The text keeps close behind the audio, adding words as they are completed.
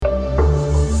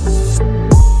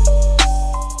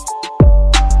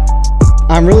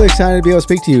I'm really excited to be able to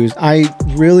speak to you. I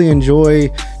really enjoy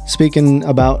speaking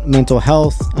about mental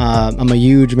health. I'm a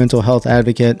huge mental health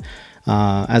advocate,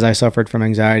 as I suffered from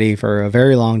anxiety for a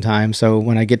very long time. So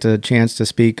when I get the chance to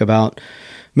speak about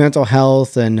mental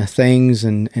health and things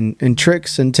and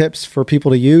tricks and tips for people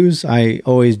to use, I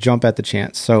always jump at the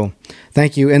chance. So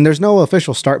thank you. And there's no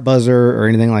official start buzzer or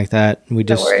anything like that. We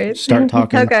just start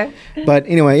talking. Okay. But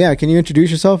anyway, yeah, can you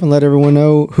introduce yourself and let everyone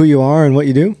know who you are and what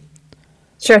you do?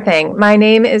 Sure thing. My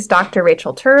name is Dr.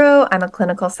 Rachel Turow. I'm a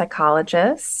clinical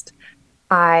psychologist.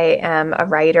 I am a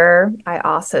writer. I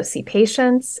also see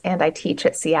patients and I teach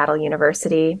at Seattle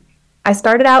University. I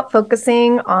started out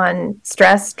focusing on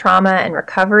stress, trauma, and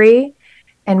recovery.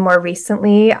 And more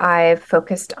recently, I've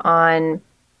focused on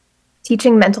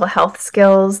teaching mental health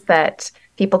skills that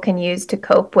people can use to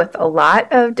cope with a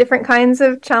lot of different kinds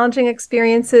of challenging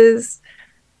experiences,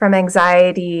 from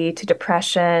anxiety to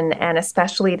depression, and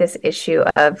especially this issue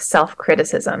of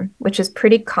self-criticism, which is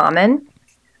pretty common,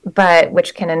 but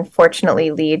which can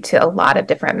unfortunately lead to a lot of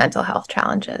different mental health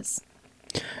challenges.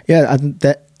 Yeah,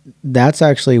 that's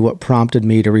actually what prompted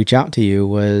me to reach out to you,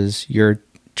 was your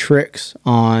tricks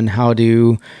on how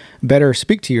to better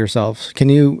speak to yourself. Can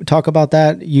you talk about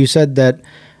that? You said that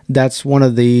that's one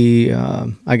of the,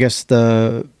 I guess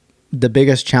the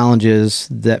biggest challenges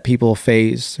that people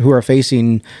face who are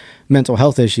facing mental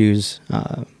health issues.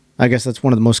 I guess that's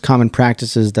one of the most common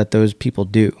practices that those people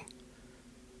do.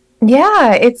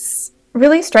 Yeah, it's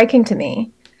really striking to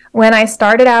me. When I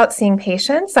started out seeing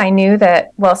patients, I knew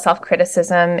that, well,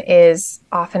 self-criticism is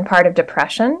often part of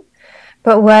depression.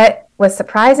 But what was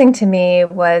surprising to me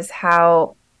was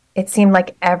how it seemed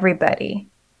like everybody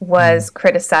was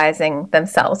criticizing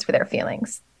themselves for their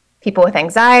feelings. People with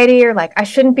anxiety are like, I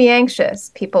shouldn't be anxious.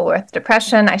 People with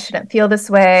depression, I shouldn't feel this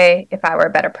way. If I were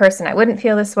a better person, I wouldn't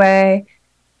feel this way.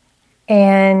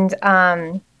 And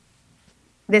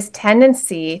this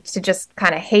tendency to just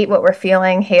kind of hate what we're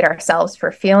feeling, hate ourselves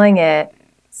for feeling it,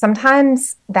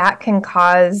 sometimes that can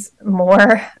cause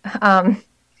more,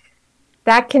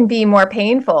 that can be more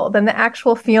painful than the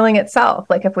actual feeling itself.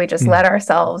 Like if we just let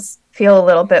ourselves feel a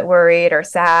little bit worried or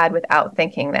sad without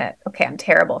thinking that, okay, I'm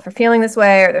terrible for feeling this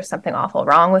way, or there's something awful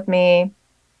wrong with me.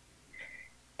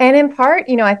 And in part,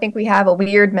 I think we have a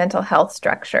weird mental health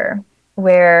structure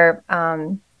where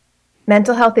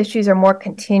mental health issues are more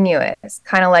continuous,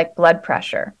 kind of like blood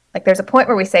pressure. Like there's a point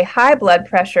where we say high blood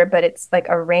pressure, but it's like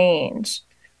a range.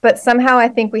 But somehow I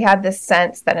think we have this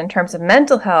sense that in terms of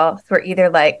mental health, we're either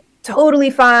like totally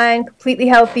fine, completely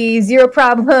healthy, zero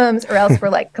problems, or else we're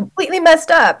like completely messed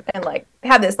up and like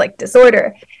have this like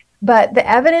disorder. But the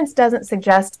evidence doesn't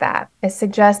suggest that. It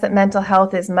suggests that mental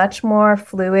health is much more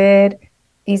fluid.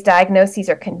 These diagnoses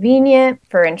are convenient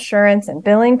for insurance and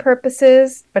billing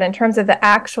purposes, but in terms of the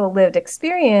actual lived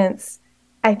experience,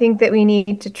 I think that we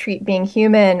need to treat being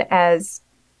human as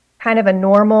kind of a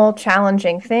normal,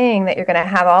 challenging thing, that you're going to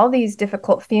have all these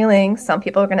difficult feelings. Some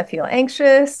people are going to feel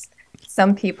anxious.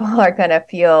 Some people are going to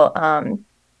feel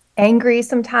angry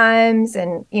sometimes.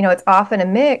 And, it's often a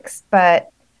mix, but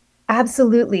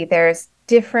absolutely, there's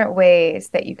different ways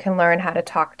that you can learn how to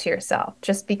talk to yourself.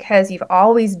 Just because you've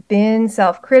always been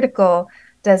self-critical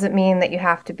doesn't mean that you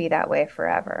have to be that way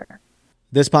forever.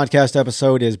 This podcast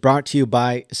episode is brought to you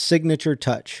by Signature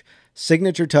Touch.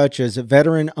 Signature Touch is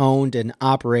veteran-owned and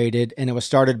operated, and it was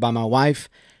started by my wife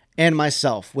and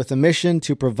myself with a mission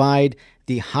to provide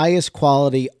the highest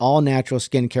quality, all-natural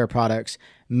skincare products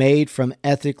made from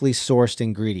ethically sourced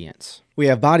ingredients. We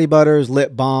have body butters,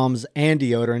 lip balms, and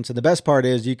deodorants, and the best part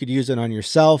is you could use it on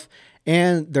yourself,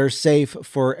 and they're safe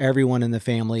for everyone in the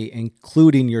family,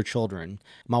 including your children.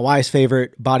 My wife's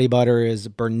favorite body butter is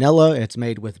Bernilla. It's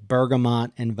made with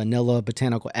bergamot and vanilla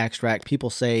botanical extract. People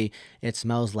say it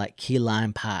smells like key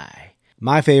lime pie.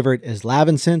 My favorite is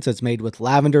Lavensense. It's made with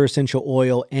lavender essential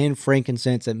oil and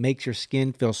frankincense. It makes your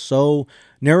skin feel so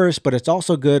nourished, but it's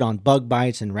also good on bug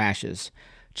bites and rashes.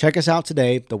 Check us out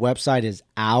today. The website is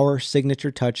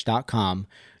OurSignatureTouch.com.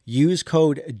 Use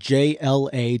code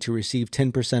JLA to receive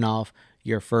 10% off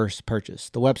your first purchase.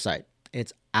 The website,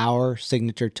 it's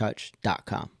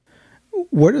OurSignatureTouch.com.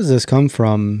 Where does this come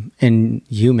from in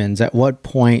humans? At what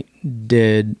point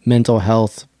did mental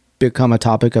health become a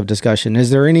topic of discussion?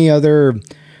 Is there any other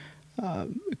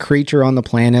creature on the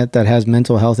planet that has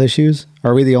mental health issues?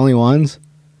 Are we the only ones?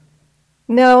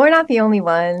 No, we're not the only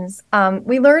ones.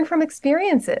 We learn from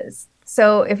experiences.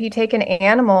 So if you take an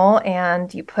animal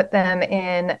and you put them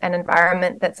in an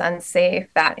environment that's unsafe,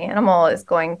 that animal is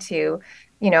going to,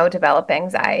 develop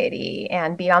anxiety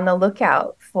and be on the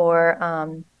lookout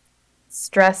for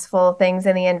stressful things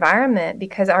in the environment,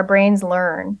 because our brains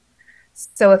learn.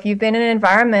 So if you've been in an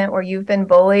environment where you've been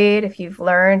bullied, if you've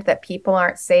learned that people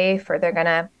aren't safe or they're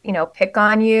gonna, pick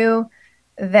on you,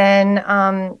 then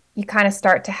you kind of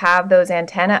start to have those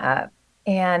antenna up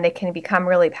and they can become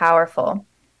really powerful.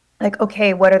 Like,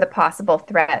 okay, what are the possible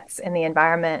threats in the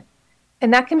environment?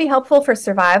 And that can be helpful for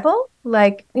survival.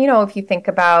 Like, if you think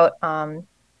about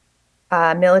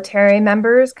military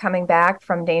members coming back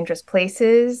from dangerous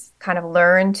places, kind of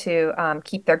learn to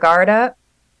keep their guard up,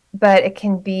 but it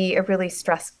can be a really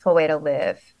stressful way to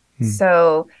live. Hmm.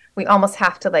 So we almost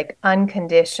have to like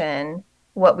uncondition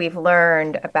what we've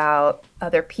learned about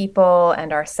other people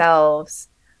and ourselves.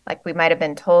 Like we might have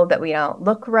been told that we don't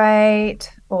look right,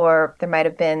 or there might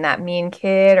have been that mean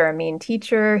kid or a mean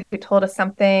teacher who told us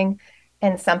something.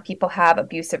 And some people have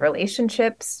abusive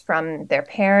relationships from their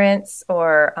parents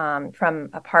or from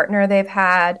a partner they've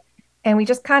had. And we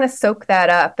just kind of soak that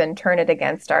up and turn it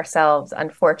against ourselves,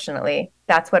 unfortunately.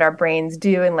 That's what our brains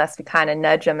do unless we kind of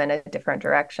nudge them in a different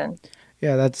direction.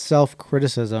 Yeah, that self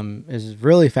criticism is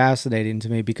really fascinating to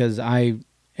me because I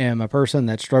am a person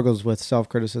that struggles with self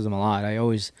criticism a lot. I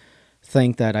always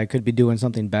think that I could be doing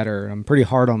something better. I'm pretty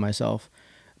hard on myself.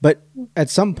 But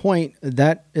at some point,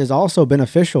 that is also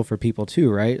beneficial for people too,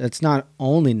 right? It's not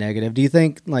only negative. Do you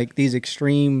think like these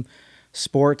extreme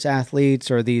sports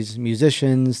athletes or these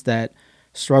musicians that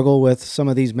struggle with some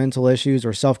of these mental issues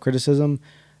or self criticism,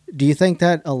 do you think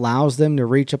that allows them to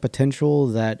reach a potential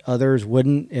that others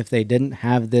wouldn't if they didn't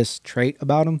have this trait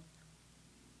about them?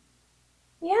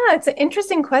 Yeah, it's an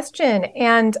interesting question.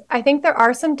 And I think there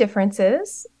are some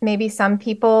differences. Maybe some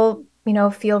people,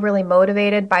 feel really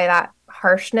motivated by that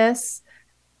harshness,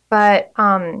 but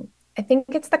I think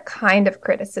it's the kind of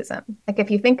criticism. Like if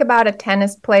you think about a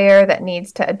tennis player that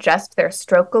needs to adjust their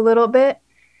stroke a little bit,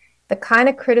 the kind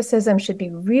of criticism should be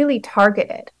really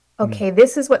targeted. Mm, Okay,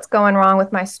 this is what's going wrong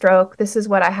with my stroke. This is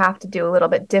what I have to do a little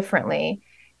bit differently.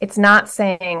 It's not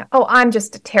saying, oh, I'm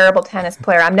just a terrible tennis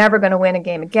player. I'm never going to win a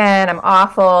game again. I'm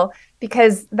awful,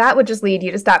 because that would just lead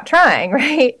you to stop trying,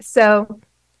 right? So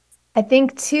I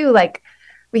think too, like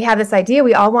we have this idea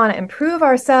we all want to improve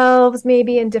ourselves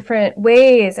maybe in different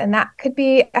ways, and that could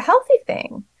be a healthy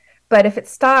thing. But if it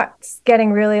starts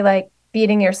getting really like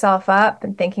beating yourself up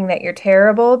and thinking that you're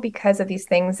terrible because of these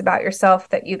things about yourself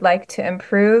that you'd like to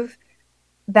improve,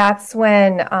 that's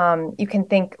when you can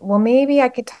think, well, maybe I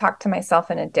could talk to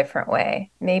myself in a different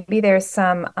way. Maybe there's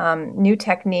some new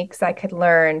techniques I could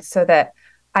learn so that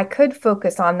I could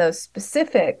focus on those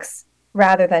specifics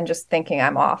rather than just thinking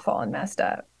I'm awful and messed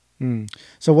up. mm.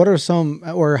 So, what are some,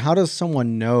 or how does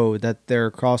someone know that they're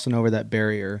crossing over that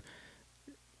barrier?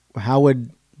 How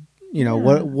would Yeah.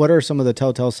 what are some of the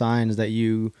telltale signs that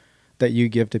you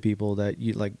give to people that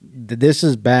you like? This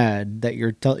is bad that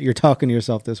you're talking to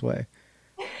yourself this way.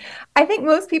 I think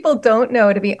most people don't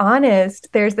know, to be honest.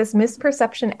 There's this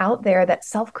misperception out there that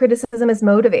self criticism is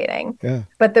motivating, Yeah.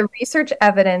 but the research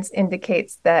evidence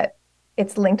indicates that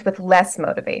it's linked with less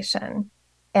motivation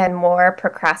and more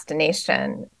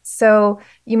procrastination. So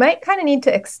you might kind of need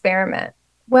to experiment.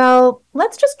 Well,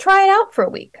 let's just try it out for a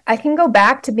week. I can go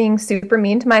back to being super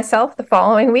mean to myself the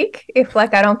following week if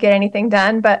like I don't get anything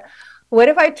done. But what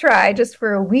if I try just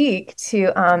for a week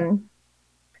to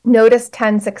notice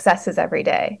 10 successes every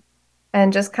day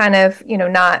and just kind of,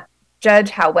 not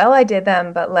judge how well I did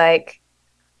them, but like,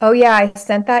 oh yeah, I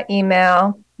sent that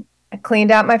email, I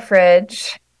cleaned out my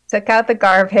fridge, took out the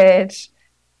garbage,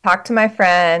 talked to my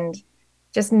friend,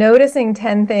 just noticing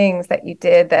 10 things that you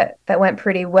did that went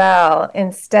pretty well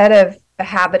instead of the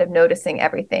habit of noticing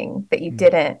everything that you Mm,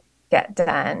 didn't get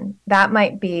done. That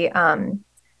might be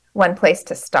one place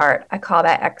to start. I call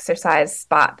that exercise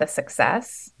spot the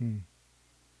success. mm.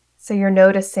 So you're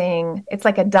noticing it's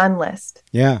like a done list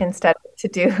Yeah. instead of a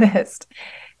to-do list.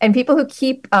 And people who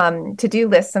keep to-do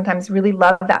lists sometimes really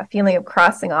love that feeling of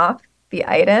crossing off the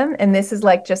item. And this is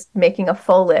like just making a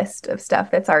full list of stuff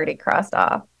that's already crossed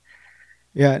off.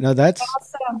 Yeah. No, So,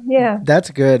 yeah. that's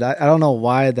good. I don't know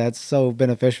why that's so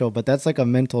beneficial, but that's like a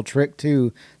mental trick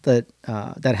too that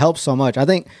helps so much. I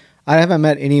think I haven't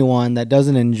met anyone that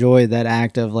doesn't enjoy that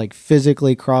act of like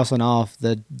physically crossing off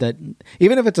that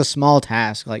even if it's a small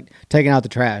task, like taking out the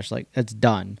trash, like it's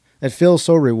done. It feels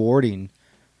so rewarding.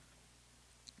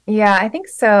 Yeah, I think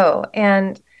so.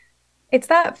 And it's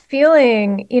that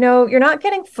feeling, you're not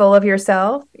getting full of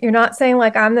yourself. You're not saying,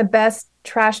 like, I'm the best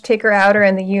trash taker outer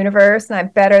in the universe and I'm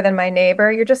better than my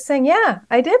neighbor. You're just saying, yeah,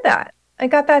 I did that. I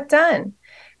got that done.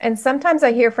 And sometimes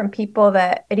I hear from people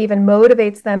that it even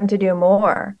motivates them to do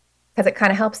more because it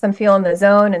kind of helps them feel in the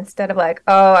zone instead of like,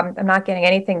 oh, I'm not getting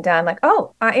anything done. Like,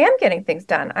 oh, I am getting things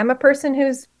done. I'm a person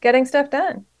who's getting stuff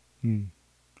done. Hmm.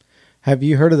 Have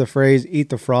you heard of the phrase "eat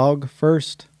the frog"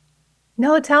 first?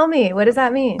 No, tell me, what does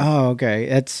that mean? Oh,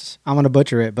 okay. I'm gonna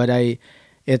butcher it, but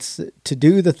it's to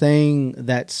do the thing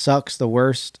that sucks the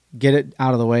worst, get it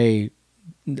out of the way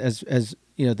as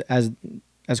you know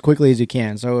as quickly as you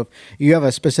can. So if you have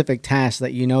a specific task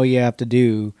that you know you have to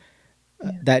do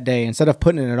Yeah. that day, instead of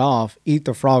putting it off, eat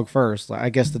the frog first. Like, I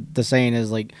guess the saying is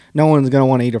like no one's gonna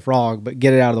want to eat a frog, but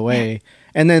get it out of the way,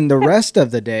 and then the rest of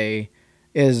the day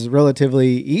is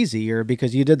relatively easier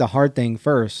because you did the hard thing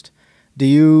first. Do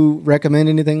you recommend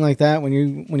anything like that when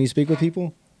you speak with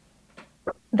people?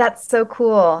 That's so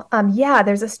cool. Yeah,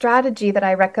 there's a strategy that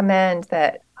I recommend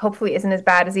that hopefully isn't as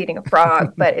bad as eating a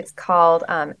frog, but it's called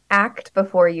act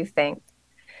before you think.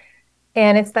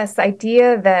 And it's this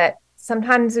idea that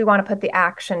sometimes we want to put the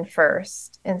action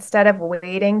first instead of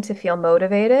waiting to feel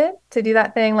motivated to do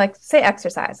that thing. Like, say,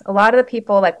 exercise. A lot of the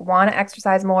people like want to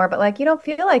exercise more, but like you don't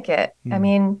feel like it. I Hmm.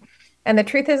 mean, and the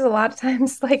truth is, a lot of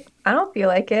times, like I don't feel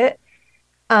like it.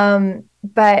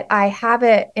 But I have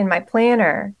it in my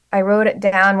planner. I wrote it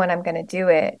down when I'm going to do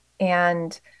it,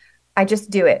 and I just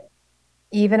do it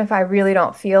even if I really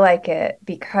don't feel like it,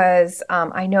 because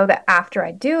I know that after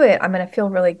I do it, I'm going to feel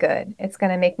really good. It's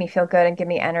going to make me feel good and give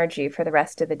me energy for the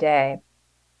rest of the day.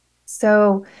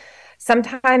 So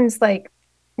sometimes, like,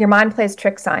 your mind plays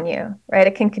tricks on you, right?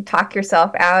 It can talk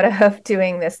yourself out of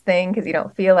doing this thing because you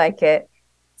don't feel like it.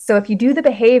 So if you do the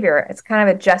behavior, it's kind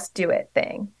of a just do it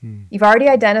thing. Hmm. You've already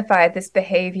identified this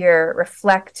behavior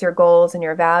reflects your goals and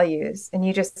your values, and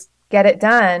you just get it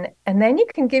done. And then you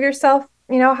can give yourself,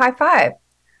 a high five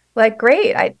like,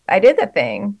 great, I did the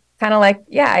thing. Kind of like,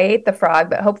 yeah, I ate the frog,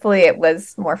 but hopefully it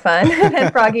was more fun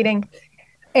than frog eating.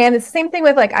 And it's the same thing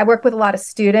with like, I work with a lot of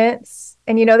students,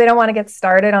 and they don't want to get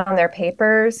started on their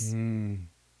papers. Hmm.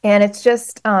 And it's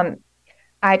just,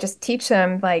 I just teach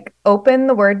them like, open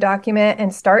the Word document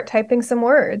and start typing some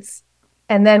words.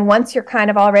 And then once you're kind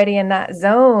of already in that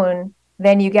zone,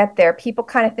 then you get there. People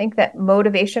kind of think that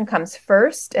motivation comes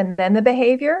first and then the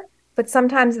behavior, but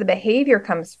sometimes the behavior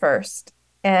comes first.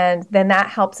 And then that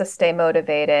helps us stay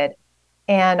motivated.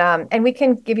 And we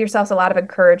can give yourselves a lot of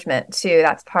encouragement too.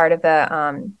 That's part of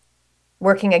the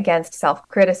working against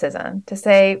self-criticism to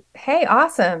say, hey,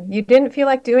 awesome, you didn't feel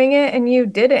like doing it and you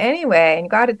did it anyway and you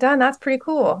got it done. That's pretty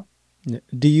cool.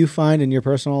 Do you find in your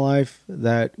personal life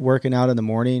that working out in the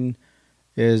morning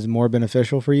is more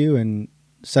beneficial for you and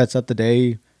sets up the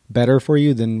day better for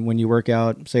you than when you work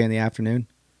out, say, in the afternoon?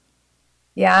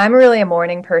 Yeah, I'm really a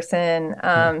morning person.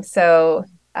 Yeah. So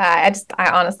I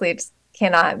honestly just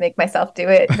cannot make myself do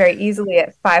it very easily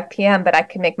at 5 p.m., but I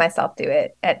can make myself do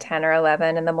it at 10 or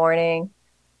 11 in the morning.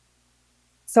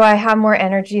 So I have more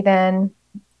energy then.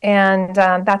 And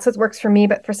that's what works for me.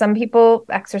 But for some people,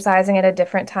 exercising at a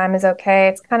different time is okay.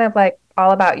 It's kind of like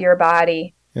all about your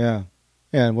body. Yeah.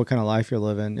 Yeah, and what kind of life you're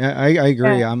living. Yeah, I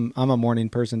agree. Yeah. I'm a morning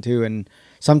person too, and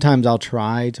sometimes I'll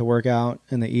try to work out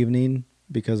in the evening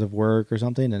because of work or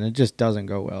something, and it just doesn't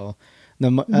go well.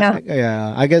 No.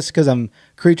 Yeah, I guess because I'm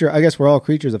creature. I guess we're all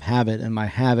creatures of habit, and my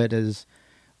habit is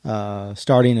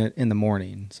starting it in the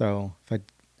morning. So if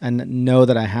I know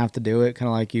that I have to do it, kind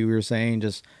of like you were saying,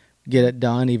 just get it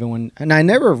done even when, and I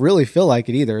never really feel like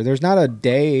it either. There's not a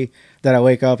day that I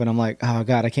wake up and I'm like, oh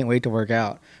God, I can't wait to work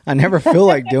out. I never feel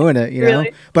like doing it,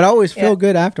 Really? but I always Yeah. feel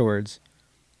good afterwards.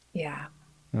 Yeah.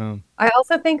 Um, I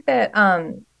also think that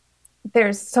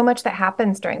there's so much that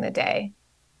happens during the day,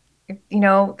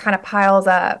 kind of piles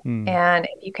up. hmm, And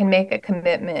if you can make a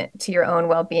commitment to your own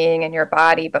well-being and your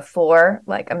body before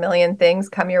like a million things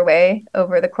come your way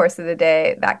over the course of the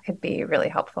day, that could be really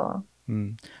helpful.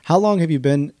 hmm. How long have you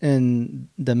been in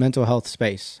the mental health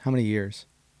space? How many years?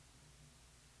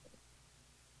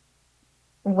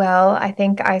 Well, I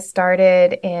think I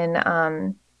started in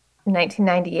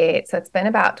 1998, so it's been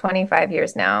about 25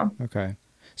 years now. Okay.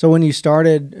 So when you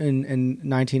started in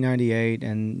 1998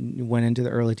 and you went into the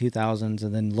early 2000s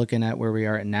and then looking at where we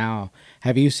are at now,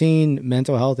 have you seen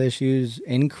mental health issues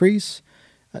increase?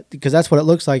 Because that's what it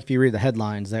looks like if you read the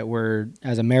headlines that we're,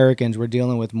 as Americans, we're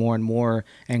dealing with more and more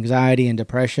anxiety and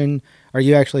depression. Are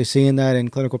you actually seeing that in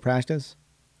clinical practice?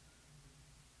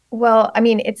 Well, I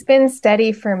mean, it's been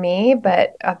steady for me,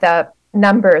 but the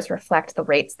numbers reflect the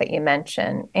rates that you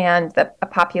mentioned. And the a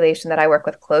population that I work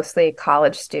with closely,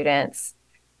 college students,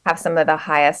 have some of the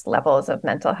highest levels of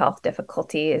mental health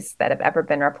difficulties that have ever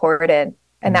been reported.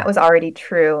 And Hmm. that was already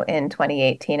true in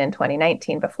 2018 and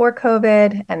 2019 before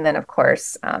COVID. And then, of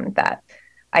course, that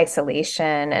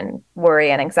isolation and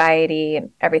worry and anxiety,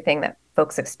 everything that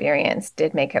folks experienced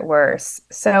did make it worse.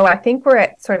 So I think we're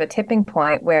at sort of a tipping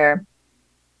point where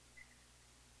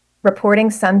reporting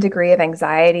some degree of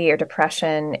anxiety or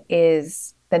depression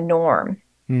is the norm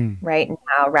Hmm. right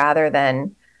now rather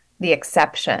than the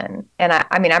exception. And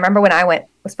I mean, I remember when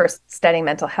was first studying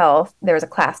mental health, there was a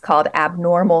class called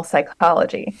abnormal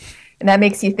psychology. And that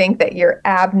makes you think that you're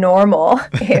abnormal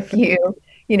if you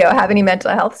have any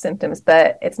mental health symptoms,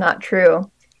 but it's not true.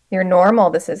 You're normal.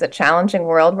 This is a challenging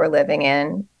world we're living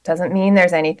in. Doesn't mean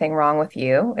there's anything wrong with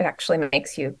you. It actually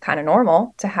makes you kind of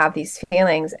normal to have these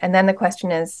feelings. And then the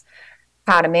question is,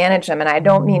 how to manage them. And I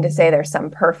don't mean to say there's some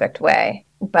perfect way,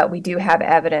 but we do have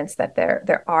evidence that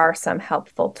there are some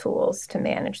helpful tools to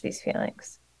manage these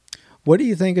feelings. What do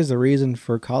you think is the reason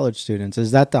for college students?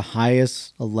 Is that the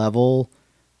highest level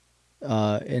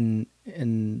in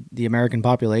the American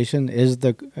population? Is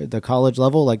the college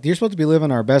level? Like, you're supposed to be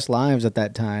living our best lives at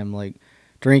that time, like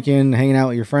drinking, hanging out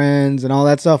with your friends, and all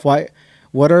that stuff. Why?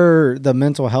 What are the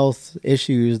mental health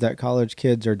issues that college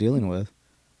kids are dealing with?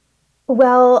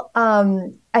 Well,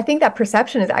 I think that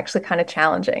perception is actually kind of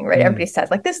challenging, right? Mm. Everybody says,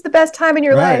 like, this is the best time in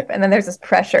your life. Right. And then there's this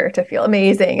pressure to feel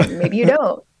amazing, and maybe you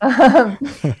don't.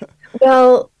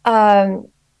 Well,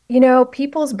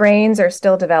 people's brains are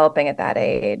still developing at that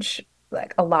age,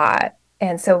 like a lot.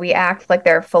 And so we act like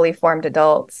they're fully formed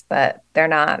adults, but they're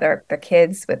not. They're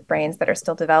kids with brains that are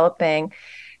still developing.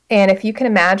 And if you can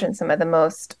imagine some of the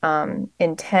most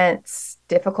intense,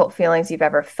 difficult feelings you've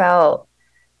ever felt,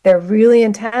 they're really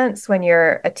intense when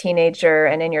you're a teenager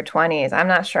and in your 20s. I'm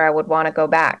not sure I would want to go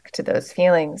back to those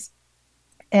feelings.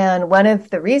 And one of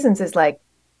the reasons is like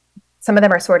some of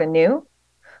them are sort of new.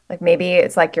 Like maybe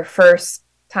it's like your first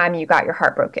time you got your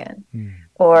heart broken, Mm.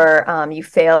 or you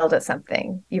failed at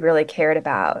something you really cared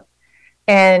about.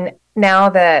 And now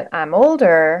that I'm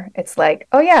older, it's like,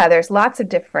 oh, yeah, there's lots of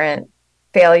different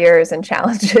failures and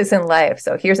challenges in life.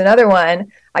 So here's another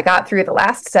one. I got through the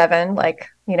last seven. Like,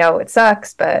 it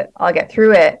sucks, but I'll get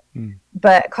through it. Mm.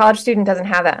 But a college student doesn't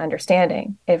have that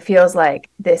understanding. It feels like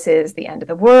this is the end of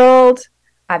the world.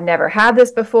 I've never had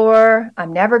this before.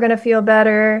 I'm never going to feel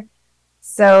better.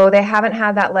 So they haven't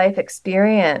had that life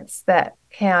experience that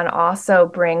can also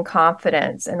bring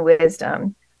confidence and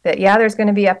wisdom that, yeah, there's going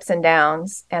to be ups and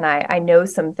downs. And I know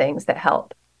some things that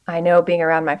help. I know being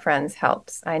around my friends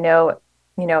helps. I know,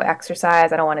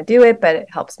 exercise, I don't want to do it, but it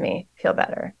helps me feel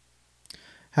better.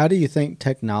 How do you think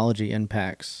technology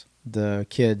impacts the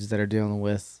kids that are dealing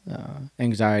with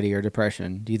anxiety or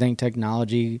depression? Do you think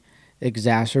technology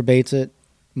exacerbates it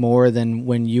more than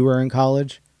when you were in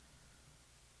college?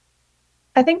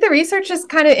 I think the research is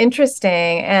kind of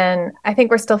interesting. And I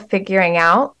think we're still figuring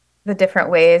out the different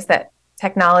ways that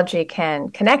technology can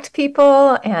connect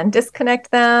people and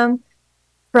disconnect them.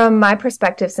 From my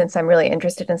perspective, since I'm really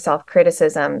interested in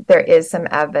self-criticism, there is some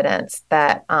evidence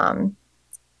that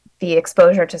the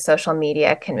exposure to social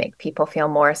media can make people feel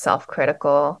more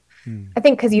self-critical. Hmm. I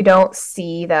think because you don't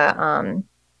see the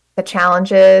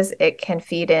challenges, it can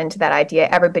feed into that idea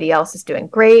everybody else is doing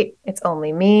great. It's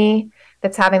only me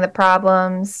that's having the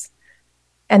problems.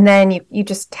 And then you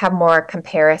just have more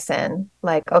comparison.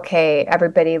 Like, okay,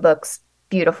 everybody looks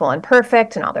beautiful and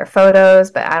perfect in all their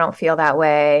photos, but I don't feel that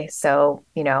way. So,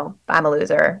 I'm a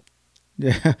loser.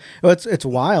 Yeah, well, it's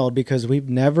wild because we've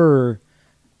never,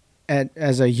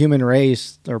 as a human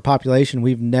race or population,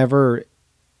 we've never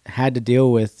had to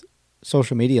deal with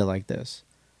social media like this.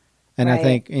 And I Right.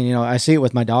 think, and, I see it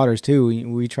with my daughters too.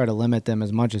 We try to limit them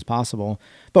as much as possible,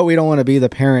 but we don't want to be the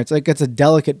parents. Like, it's a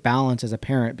delicate balance as a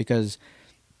parent because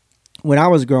when I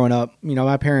was growing up,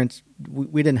 my parents,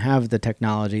 we didn't have the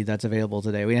technology that's available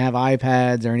today. We didn't have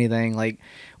iPads or anything. Like,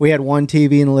 we had one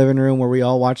TV in the living room where we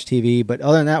all watched TV, but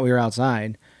other than that, we were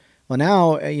outside. Well,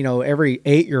 now, every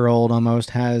 8-year-old almost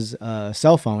has a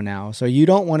cell phone now. So you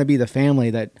don't want to be the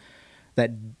family that,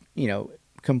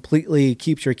 completely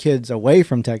keeps your kids away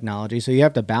from technology. So you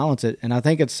have to balance it. And I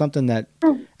think it's something that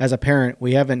as a parent,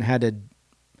 we haven't had to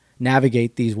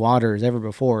navigate these waters ever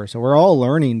before. So we're all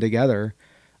learning together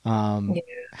Yeah,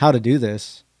 how to do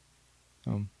this.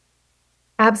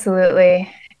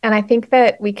 absolutely. And I think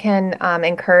that we can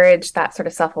encourage that sort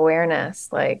of self-awareness,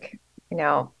 like,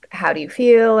 how do you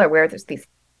feel, or where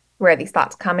are these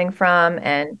thoughts coming from?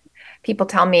 And people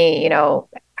tell me,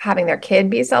 having their kid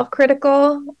be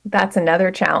self-critical, that's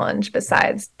another challenge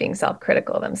besides being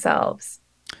self-critical themselves.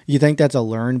 You think that's a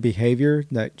learned behavior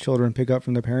that children pick up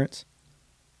from their parents?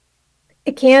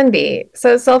 It can be.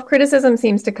 So self-criticism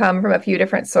seems to come from a few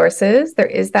different sources. There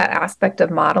is that aspect of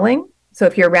modeling. So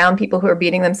if you're around people who are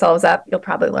beating themselves up, you'll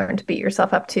probably learn to beat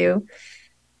yourself up too.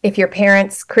 If your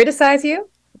parents criticize you,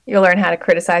 you'll learn how to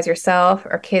criticize yourself,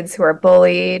 or kids who are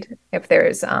bullied. If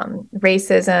there's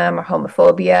racism or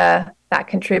homophobia, that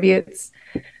contributes.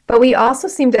 But we also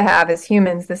seem to have, as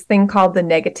humans, this thing called the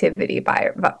negativity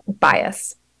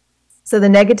bias. So the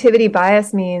negativity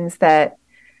bias means that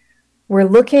we're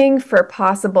looking for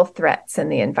possible threats in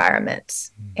the environment,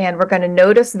 and we're going to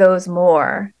notice those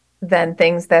more than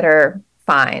things that are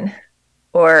fine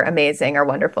or amazing or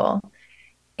wonderful.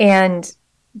 And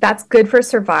that's good for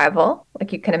survival,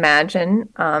 like you can imagine,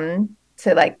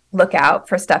 to like look out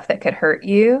for stuff that could hurt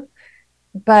you.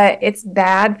 But it's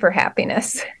bad for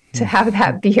happiness to have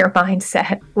that be your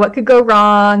mindset. What could go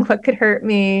wrong? What could hurt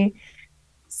me?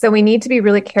 So we need to be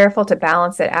really careful to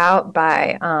balance it out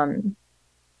by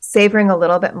savoring a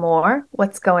little bit more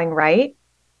what's going right.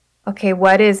 Okay,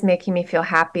 what is making me feel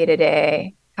happy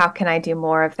today? How can I do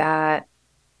more of that?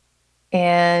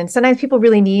 And sometimes people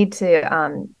really need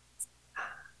to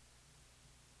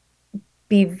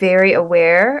be very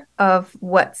aware of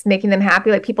what's making them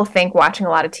happy. Like people think watching a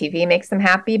lot of TV makes them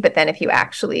happy, but then if you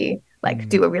actually like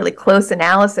do a really close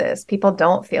analysis, people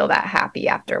don't feel that happy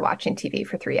after watching TV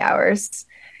for 3 hours.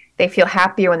 They feel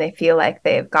happier when they feel like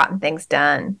they've gotten things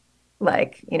done,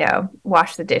 like,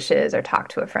 wash the dishes or talk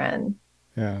to a friend.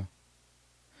 Yeah.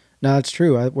 No, it's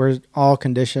true. We're all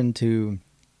conditioned to,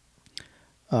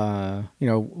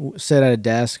 sit at a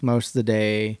desk most of the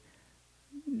day,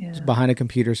 Yeah. behind a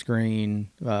computer screen,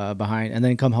 and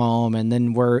then come home. And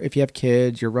then if you have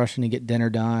kids, you're rushing to get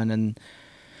dinner done. And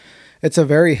it's a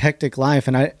very hectic life.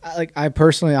 And I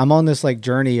personally, I'm on this like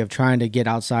journey of trying to get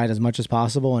outside as much as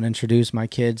possible and introduce my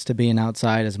kids to being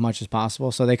outside as much as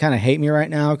possible. So they kind of hate me right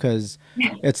now because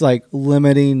it's like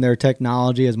limiting their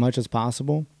technology as much as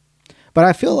possible. But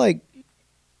I feel like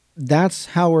that's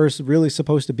how we're really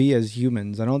supposed to be as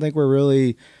humans. I don't think we're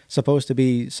really supposed to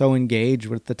be so engaged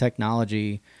with the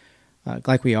technology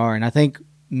like we are. And I think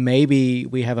maybe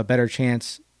we have a better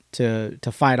chance to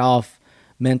fight off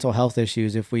mental health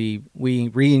issues if we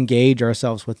re-engage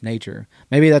ourselves with nature.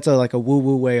 Maybe that's like a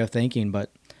woo-woo way of thinking,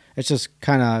 but it's just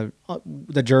kind of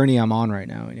the journey I'm on right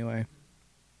now anyway.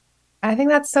 I think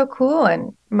that's so cool.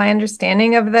 And my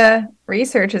understanding of the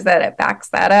research is that it backs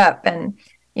that up. And,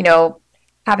 you know,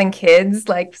 having kids,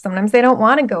 like sometimes they don't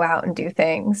want to go out and do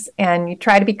things. And you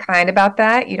try to be kind about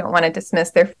that. You don't want to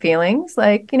dismiss their feelings.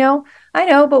 Like, I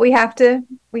know, but we have to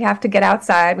get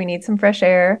outside. We need some fresh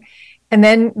air. And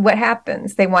then what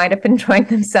happens? They wind up enjoying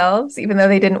themselves, even though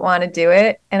they didn't want to do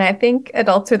it. And I think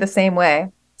adults are the same way.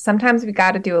 Sometimes we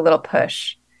got to do a little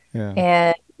push. Yeah.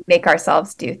 And make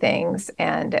ourselves do things,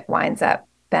 and it winds up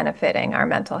benefiting our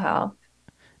mental health.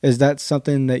 Is that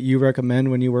something that you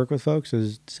recommend when you work with folks,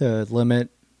 is to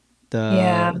limit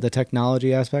Yeah. the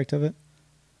technology aspect of it?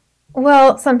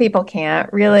 Well, some people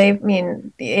can't really. I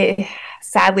mean,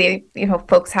 sadly,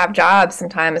 folks have jobs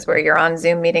sometimes where you're on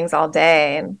Zoom meetings all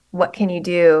day, and what can you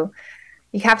do?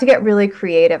 You have to get really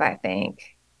creative, I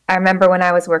think. I remember when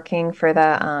I was working for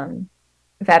the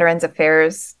Veterans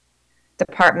Affairs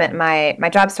department, my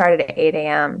job started at 8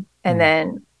 a.m. And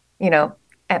then,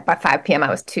 by 5 p.m. I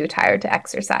was too tired to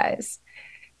exercise.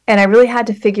 And I really had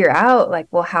to figure out like,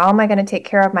 well, how am I going to take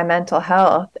care of my mental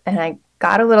health? And I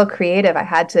got a little creative. I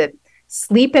had to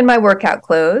sleep in my workout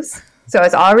clothes. So I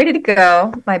was all ready to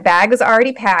go. My bag was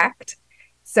already packed.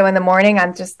 So in the morning,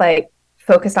 I'm just like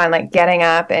focused on like getting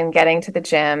up and getting to the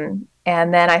gym.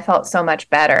 And then I felt so much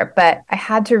better. But I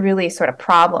had to really sort of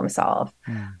problem solve.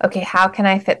 Okay, how can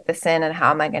I fit this in and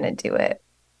how am I going to do it?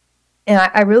 And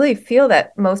I really feel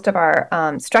that most of our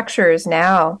structures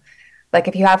now, like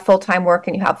if you have full-time work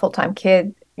and you have full-time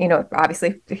kids,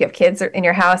 obviously if you have kids in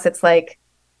your house, it's like,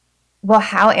 well,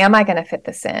 how am I going to fit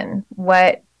this in?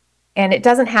 And it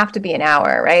doesn't have to be an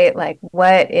hour, right? Like,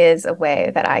 what is a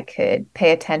way that I could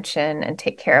pay attention and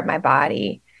take care of my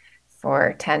body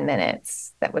for 10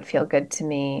 minutes that would feel good to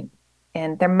me?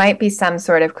 And there might be some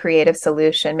sort of creative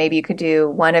solution. Maybe you could do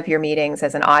one of your meetings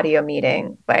as an audio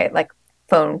meeting, by like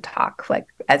phone talk, like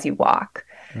as you walk.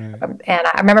 Right. And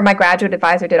I remember my graduate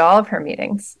advisor did all of her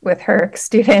meetings with her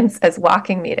students as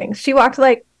walking meetings. She walked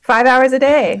like 5 hours a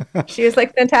day. She was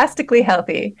like fantastically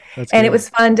healthy. That's And it good. was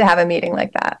fun to have a meeting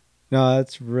like that. No,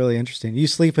 that's really interesting. You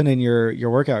sleeping in your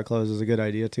workout clothes is a good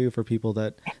idea too for people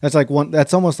that's like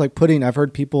that's almost like I've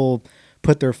heard people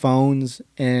put their phones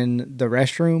in the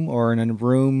restroom or in a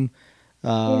room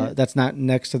Yeah. that's not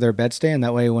next to their bedstand.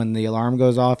 That way when the alarm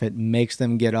goes off, it makes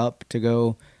them get up to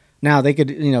go. Now they could,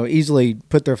 easily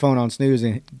put their phone on snooze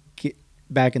and get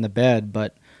back in the bed,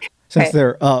 but since Right.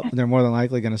 they're up, they're more than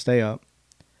likely going to stay up.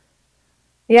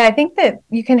 Yeah, I think that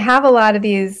you can have a lot of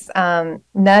these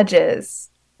nudges,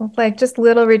 like just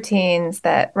little routines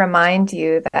that remind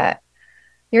you that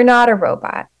you're not a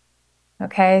robot.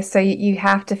 Okay. So you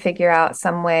have to figure out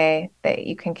some way that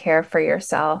you can care for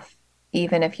yourself,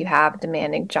 even if you have a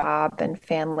demanding job and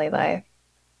family life.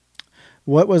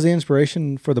 What was the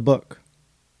inspiration for the book?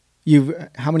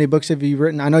 How many books have you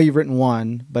written? I know you've written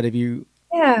one, but have you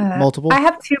Yeah, I Multiple?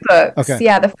 have two books. Okay.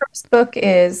 Yeah, the first book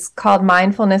is called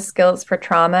Mindfulness Skills for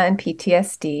Trauma and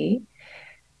PTSD.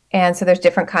 And so there's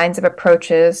different kinds of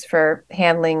approaches for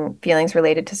handling feelings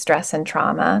related to stress and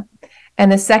trauma.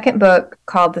 And the second book,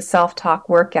 called The Self-Talk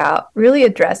Workout, really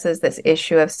addresses this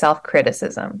issue of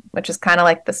self-criticism, which is kind of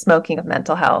like the smoking of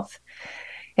mental health.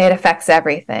 It affects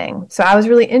everything. So I was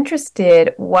really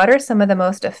interested, what are some of the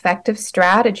most effective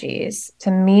strategies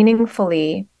to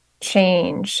meaningfully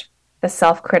change the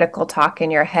self-critical talk in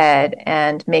your head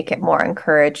and make it more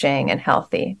encouraging and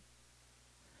healthy?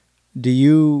 Do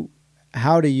you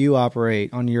how do you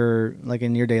operate on your like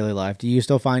in your daily life? Do you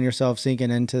still find yourself sinking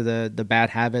into the bad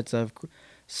habits of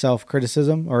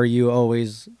self-criticism, or are you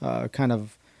always kind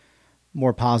of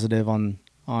more positive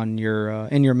on your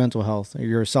in your mental health or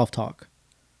your self-talk?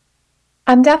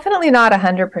 I'm definitely not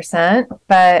 100%,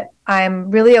 but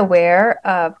I'm really aware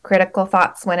of critical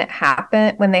thoughts when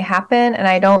they happen, and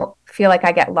I don't feel like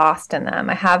I get lost in them.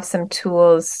 I have some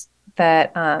tools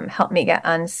that help me get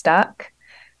unstuck.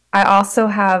 I also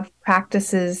have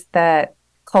practices that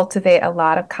cultivate a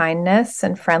lot of kindness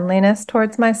and friendliness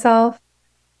towards myself.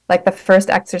 Like the first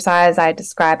exercise I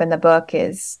describe in the book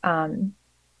is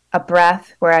a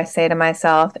breath where I say to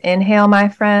myself, inhale, my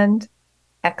friend,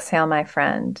 exhale, my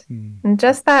friend. Mm. And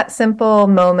just that simple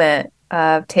moment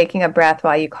of taking a breath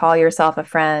while you call yourself a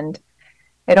friend,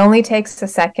 it only takes a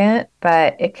second,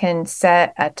 but it can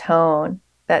set a tone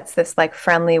that's this like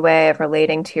friendly way of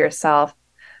relating to yourself,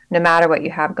 no matter what you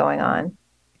have going on.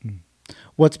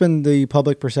 What's been the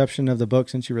public perception of the book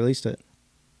since you released it?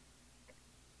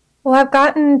 Well, I've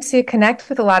gotten to connect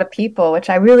with a lot of people, which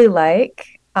I really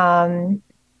like.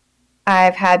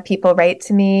 I've had people write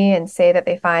to me and say that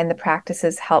they find the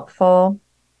practices helpful.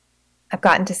 I've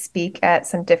gotten to speak at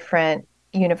some different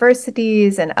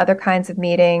universities and other kinds of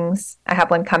meetings. I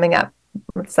have one coming up.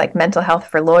 It's like mental health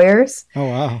for lawyers. Oh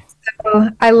wow. So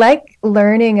I like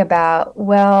learning about,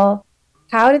 well,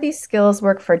 how do these skills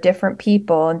work for different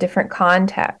people in different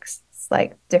contexts,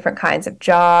 like different kinds of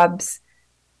jobs,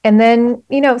 and then,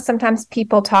 sometimes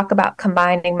people talk about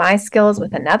combining my skills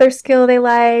with another skill they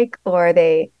like, or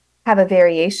they have a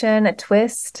variation, a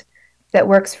twist that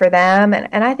works for them.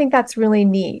 And I think that's really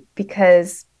neat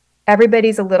because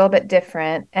everybody's a little bit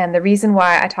different. And the reason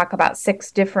why I talk about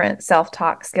six different self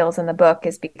talk skills in the book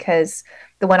is because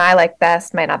the one I like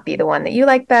best might not be the one that you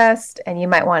like best. And you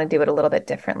might want to do it a little bit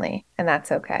differently. And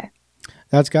that's okay.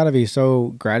 That's got to be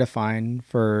so gratifying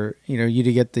for you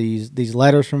to get these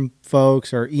letters from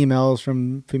folks or emails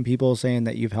from people saying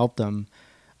that you've helped them.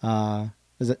 Uh,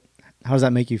 is it how does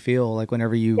that make you feel? Like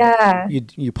whenever you Yeah, you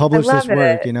I publish this love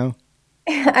work, it.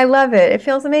 I love it. It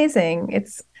feels amazing.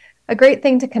 It's a great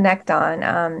thing to connect on.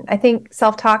 I think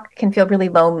self-talk can feel really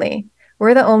lonely.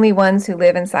 We're the only ones who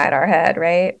live inside our head,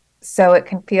 right? So it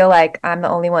can feel like I'm the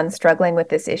only one struggling with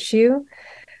this issue.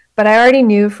 But I already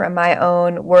knew from my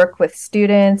own work with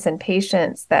students and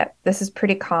patients that this is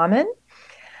pretty common.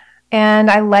 And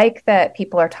I like that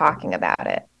people are talking about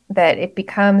it, that it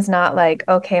becomes not like,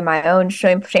 okay, my own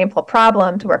shameful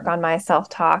problem to work on my self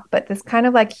talk, but this kind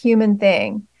of like human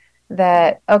thing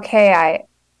that, okay,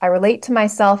 I relate to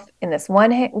myself in this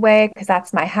one way because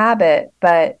that's my habit,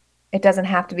 but it doesn't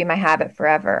have to be my habit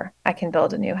forever. I can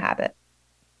build a new habit.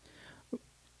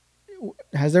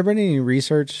 Has there been any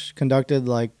research conducted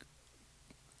like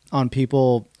on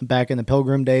people back in the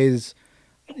Pilgrim days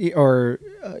or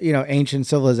ancient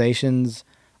civilizations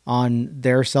on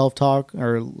their self-talk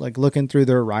or like looking through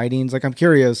their writings? Like I'm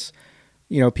curious,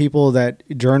 people that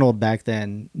journaled back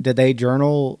then, did they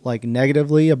journal like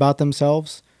negatively about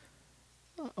themselves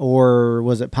or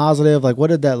was it positive? Like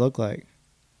what did that look like?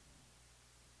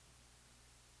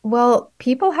 Well,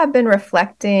 people have been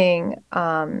reflecting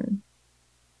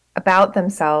about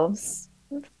themselves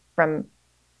from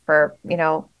for,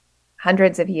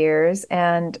 hundreds of years.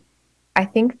 And I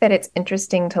think that it's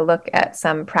interesting to look at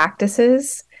some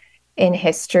practices in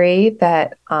history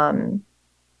that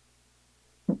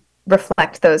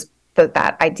reflect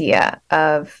that idea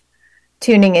of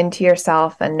tuning into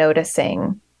yourself and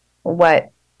noticing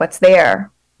what's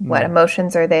there, what Mm.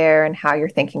 emotions are there, and how you're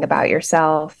thinking about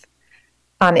yourself.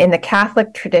 In the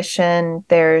Catholic tradition,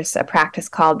 there's a practice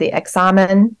called the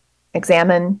examine,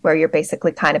 where you're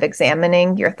basically kind of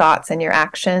examining your thoughts and your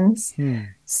actions. Hmm.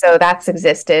 So that's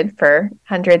existed for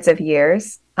hundreds of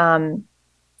years. And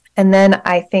then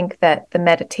I think that the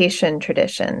meditation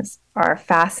traditions are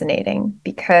fascinating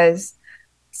because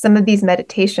some of these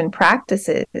meditation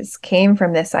practices came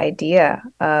from this idea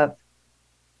of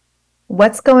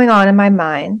what's going on in my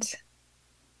mind,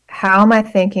 how am I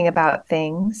thinking about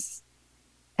things,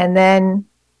 and then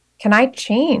can I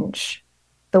change?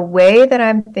 the way that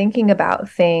I'm thinking about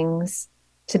things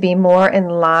to be more in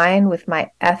line with my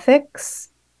ethics,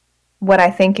 what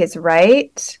I think is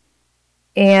right,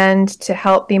 and to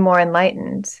help be more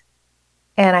enlightened?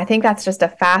 And I think that's just a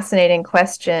fascinating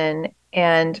question,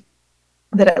 and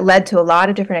that it led to a lot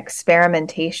of different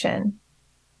experimentation.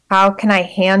 How can I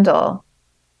handle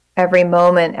every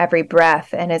moment, every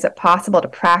breath? And is it possible to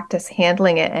practice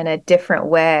handling it in a different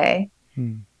way?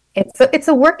 Hmm. It's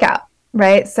a workout,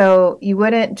 right? So you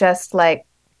wouldn't just like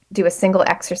do a single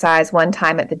exercise one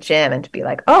time at the gym and be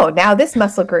like, oh, now this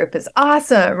muscle group is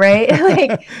awesome, right?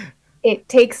 Like it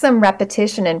takes some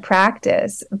repetition and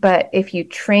practice. But if you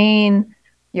train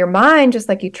your mind just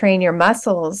like you train your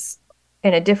muscles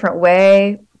in a different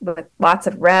way with lots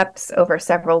of reps over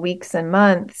several weeks and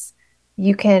months,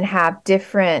 you can have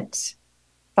different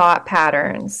thought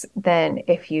patterns than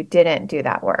if you didn't do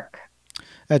that work.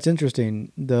 That's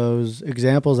interesting. Those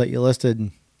examples that you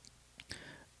listed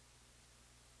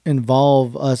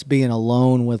involve us being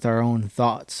alone with our own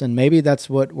thoughts. And maybe that's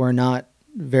what we're not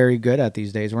very good at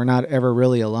these days. We're not ever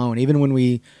really alone. Even when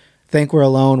we think we're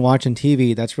alone watching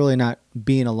TV, that's really not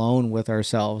being alone with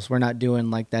ourselves. We're not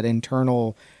doing like that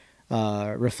internal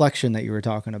reflection that you were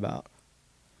talking about.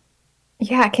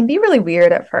 Yeah, it can be really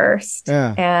weird at first.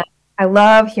 Yeah. And I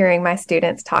love hearing my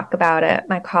students talk about it,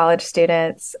 my college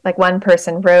students. Like one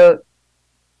person wrote,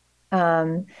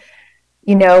 um,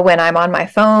 when I'm on my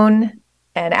phone,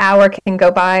 an hour can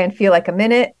go by and feel like a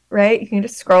minute, right? You can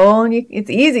just scroll and it's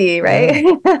easy, Yeah. right?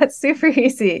 It's super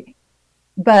easy.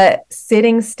 But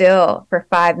sitting still for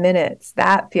 5 minutes,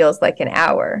 that feels like an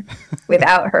hour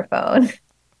without her phone.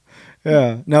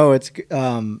 Yeah. No, I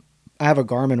have a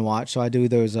Garmin watch, so I do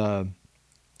those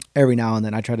every now and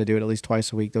then. I try to do it at least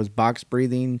twice a week, those box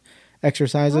breathing Oh,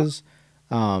 exercises.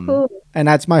 Um, cool. and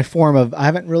that's my form of, I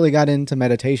haven't really got into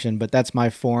meditation, but that's my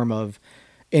form of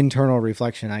internal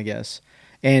reflection, I guess.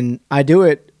 And I do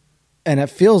it and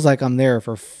it feels like I'm there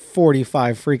for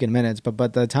 45 freaking minutes. But by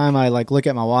the time I like look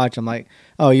at my watch, I'm like,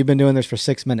 oh, you've been doing this for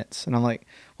 6 minutes. And I'm like,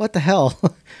 what the hell?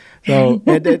 So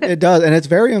it does. And it's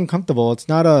very uncomfortable. It's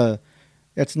not a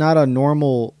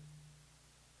normal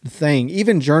thing.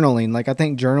 Even journaling, like I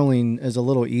think journaling is a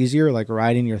little easier, like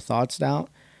writing your thoughts down.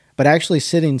 But actually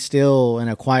sitting still in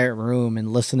a quiet room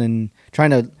and listening, trying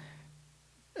to,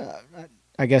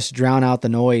 I guess, drown out the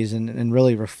noise and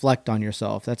really reflect on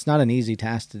yourself. That's not an easy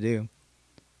task to do.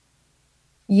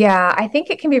 Yeah, I think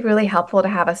it can be really helpful to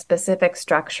have a specific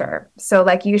structure. So,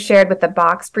 like you shared with the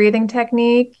box breathing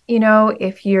technique,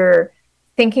 if you're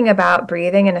thinking about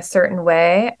breathing in a certain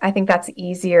way, I think that's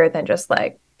easier than just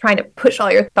like trying to push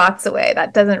all your thoughts away.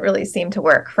 That doesn't really seem to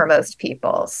work for most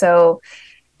people. So,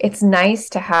 it's nice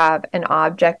to have an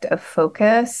object of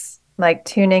focus, like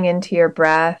tuning into your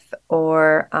breath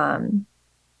or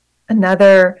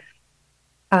another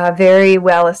very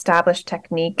well established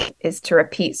technique is to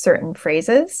repeat certain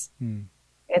phrases. Hmm.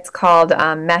 It's called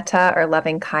metta or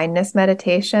loving kindness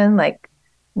meditation, like,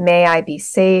 may I be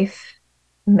safe,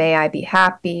 may I be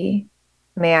happy,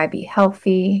 may I be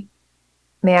healthy,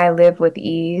 may I live with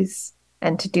ease.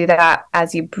 And to do that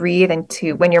as you breathe, and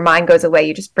to when your mind goes away,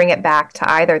 you just bring it back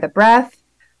to either the breath,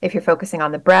 if you're focusing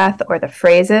on the breath, or the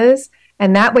phrases.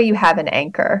 And that way you have an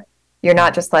anchor. You're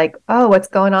not just like, oh, what's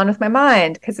going on with my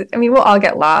mind? Because, I mean, we'll all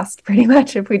get lost pretty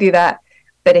much if we do that.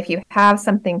 But if you have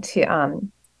something to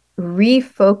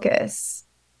refocus,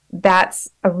 that's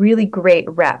a really great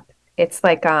rep. It's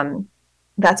like,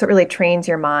 that's what really trains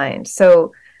your mind.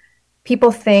 So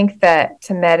people think that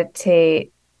to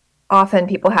meditate, often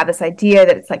people have this idea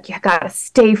that it's like you got to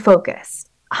stay focused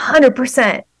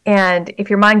 100%. And if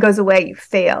your mind goes away, you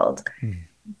failed. Hmm.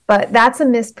 But that's a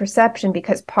misperception,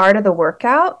 because part of the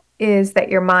workout is that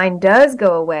your mind does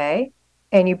go away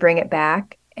and you bring it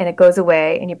back, and it goes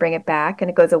away and you bring it back, and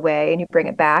it goes away and you bring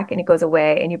it back, and it goes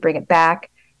away and you bring it back.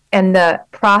 And the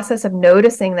process of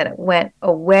noticing that it went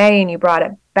away and you brought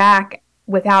it back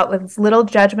without as little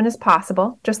judgment as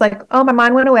possible, just like, oh, my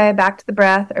mind went away, back to the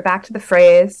breath or back to the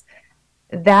phrase,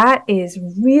 that is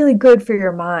really good for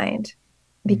your mind.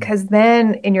 Hmm. Because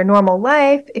then in your normal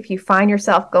life, if you find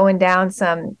yourself going down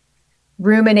some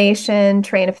rumination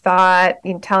train of thought,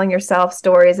 telling yourself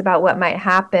stories about what might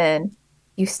happen,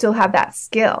 you still have that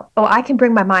skill. Oh, I can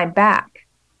bring my mind back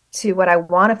to what I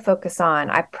want to focus on.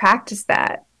 I practiced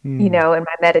that, Hmm. in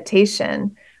my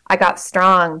meditation. I got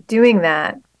strong doing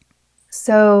that.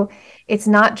 So it's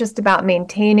not just about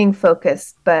maintaining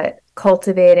focus, but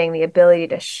cultivating the ability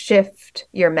to shift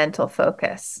your mental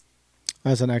focus.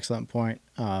 That's an excellent point.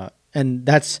 And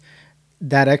that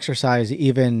exercise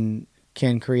even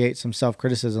can create some self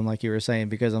criticism, like you were saying,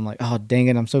 because I'm like, oh, dang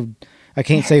it, I'm so I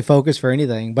can't stay focused for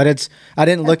anything. But I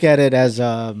didn't look at it as,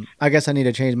 I guess I need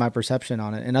to change my perception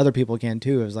on it. And other people can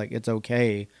too. It's like, it's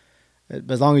okay.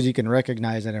 As long as you can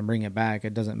recognize it and bring it back,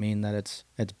 it doesn't mean that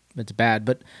it's bad.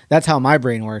 But that's how my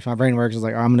brain works. My brain works is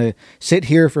like, I'm going to sit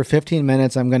here for 15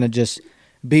 minutes. I'm going to just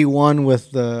be one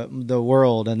with the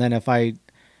world. And then if I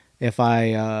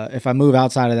move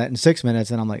outside of that in 6 minutes,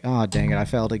 then I'm like, oh, dang it, I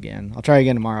failed again. I'll try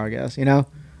again tomorrow, I guess, you know?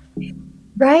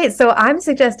 Right. So I'm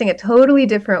suggesting a totally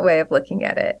different way of looking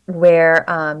at it, where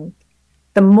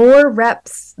the more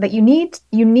reps that you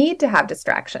need to have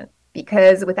distraction,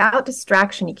 because without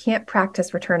distraction, you can't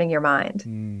practice returning your mind.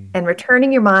 And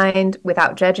returning your mind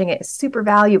without judging it is super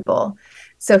valuable.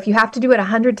 So if you have to do it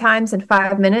 100 times in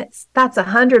 5 minutes, that's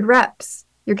 100 reps.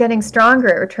 You're getting stronger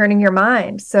at returning your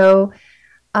mind. So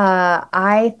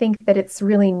I think that it's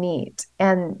really neat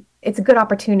and it's a good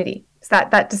opportunity. So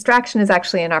that distraction is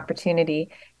actually an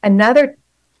opportunity. Another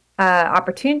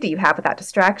opportunity you have with that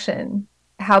distraction,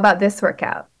 how about this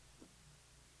workout?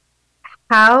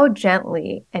 How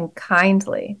gently and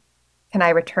kindly can I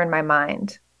return my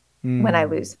mind when I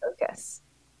lose focus?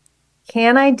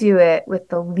 Can I do it with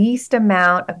the least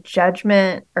amount of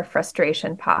judgment or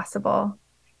frustration possible?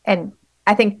 And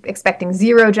I think expecting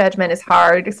zero judgment is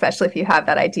hard, especially if you have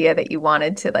that idea that you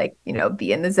wanted to, like,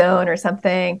 be in the zone or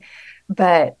something.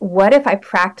 But what if I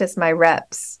practice my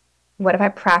reps? What if I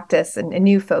practice a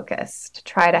new focus to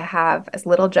try to have as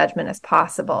little judgment as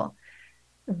possible?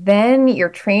 Then you're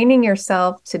training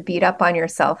yourself to beat up on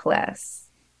yourself less.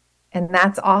 And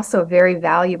that's also a very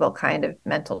valuable kind of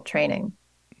mental training.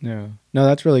 Yeah. No,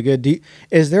 that's really good.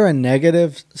 Is there a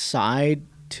negative side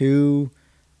to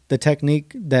the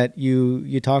technique that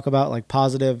you talk about, like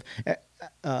positive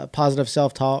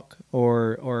self-talk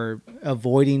or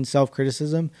avoiding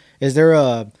self-criticism? Is there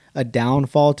a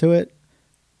downfall to it?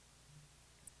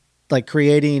 Like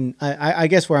creating, I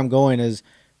guess where I'm going is,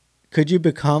 could you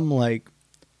become like,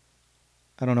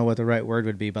 I don't know what the right word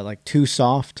would be, but like too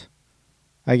soft,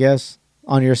 I guess,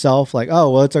 on yourself? Like, oh,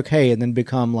 well, it's okay. And then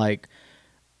become like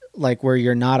where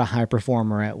you're not a high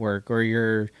performer at work, or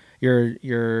you're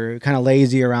kind of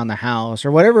lazy around the house,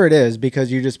 or whatever it is,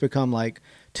 because you just become like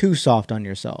too soft on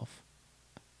yourself.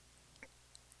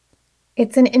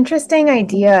 It's an interesting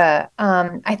idea.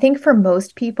 I think for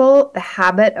most people, the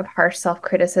habit of harsh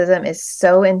self-criticism is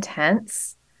so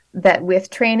intense that with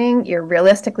training, you're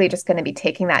realistically just going to be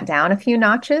taking that down a few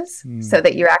notches so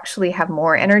that you actually have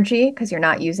more energy because you're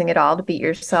not using it all to beat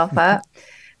yourself up.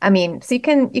 I mean, so you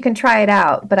can try it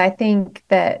out, but I think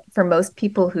that for most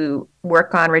people who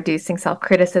work on reducing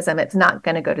self-criticism, it's not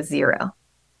going to go to zero.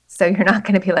 So you're not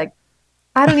going to be like,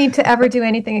 I don't need to ever do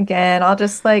anything again. I'll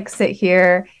just like sit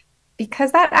here,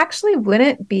 because that actually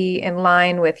wouldn't be in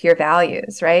line with your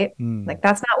values, right? Like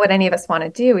that's not what any of us want to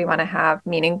do. We want to have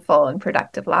meaningful and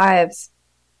productive lives.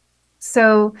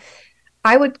 So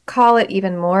I would call it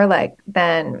even more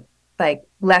than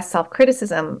less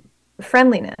self-criticism,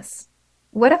 friendliness.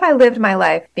 What if I lived my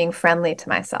life being friendly to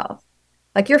myself?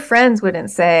 Like your friends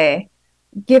wouldn't say,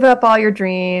 give up all your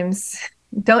dreams,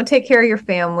 don't take care of your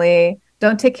family,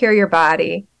 don't take care of your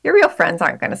body. Your real friends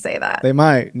aren't going to say that. They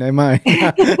might. They might.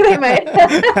 They might.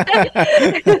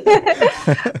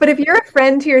 But if you're a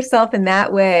friend to yourself in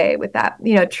that way, with that,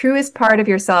 truest part of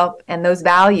yourself and those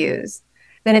values,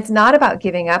 then it's not about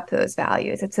giving up those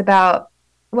values. It's about,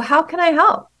 well, how can I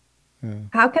help? Yeah.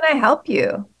 How can I help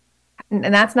you?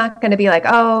 And that's not going to be like,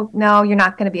 oh, no, you're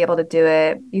not going to be able to do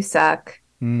it. You suck,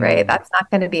 right? That's not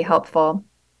going to be helpful.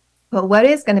 But what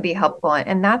is going to be helpful?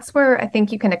 And that's where I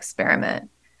think you can experiment.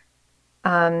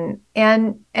 And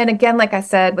again, like I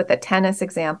said, with the tennis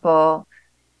example,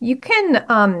 you can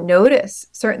notice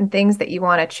certain things that you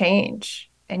want to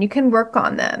change and you can work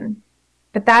on them.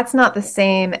 But that's not the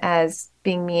same as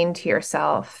being mean to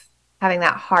yourself, having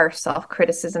that harsh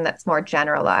self-criticism that's more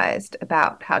generalized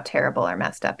about how terrible or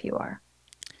messed up you are.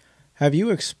 Have you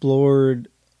explored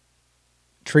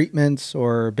treatments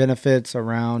or benefits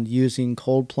around using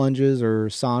cold plunges or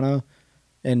sauna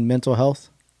in mental health?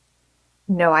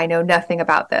 No, I know nothing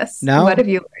about this. No? What have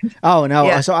you learned? Oh, no.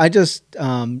 Yeah. So I just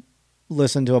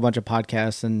listened to a bunch of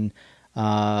podcasts, and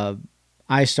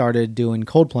I started doing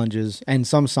cold plunges and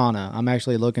some sauna. I'm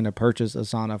actually looking to purchase a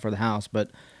sauna for the house,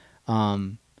 but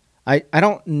I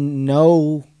don't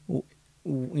know,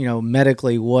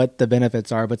 medically what the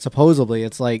benefits are, but supposedly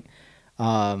it's like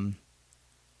the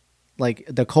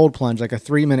cold plunge, like a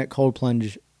 3-minute cold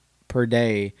plunge per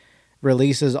day,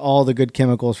 releases all the good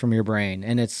chemicals from your brain,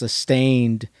 and it's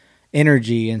sustained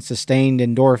energy and sustained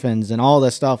endorphins and all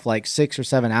this stuff, like 6 or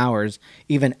 7 hours,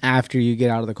 even after you get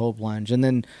out of the cold plunge. And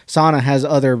then sauna has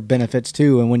other benefits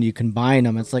too, and when you combine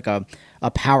them, it's like a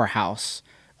powerhouse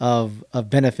of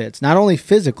benefits, not only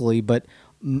physically but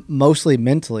mostly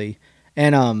mentally.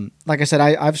 And like I said,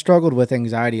 I've struggled with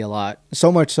anxiety a lot,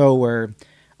 so much so where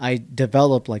I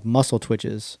developed like muscle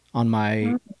twitches on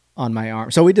my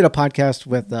arm. So we did a podcast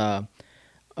with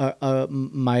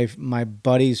my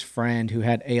buddy's friend who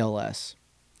had ALS,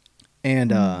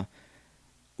 and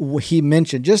he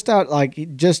mentioned just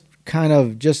kind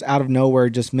of just out of nowhere,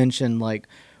 just mentioned like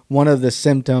one of the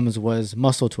symptoms was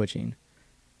muscle twitching,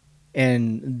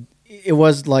 and it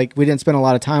was like we didn't spend a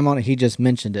lot of time on it. He just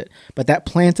mentioned it, but that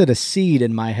planted a seed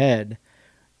in my head,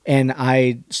 and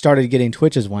I started getting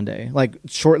twitches one day, like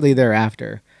shortly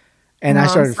thereafter, and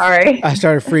Oh, sorry. I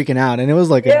started freaking out, and it was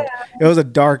like Yeah. it was a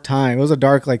dark time. It was a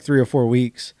dark like 3 or 4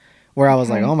 weeks where I was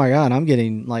like, Okay. oh my god, I'm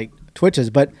getting like twitches,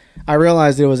 but I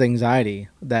realized it was anxiety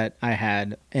that I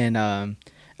had, and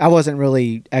I wasn't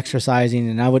really exercising,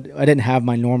 and I didn't have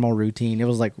my normal routine. It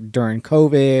was like during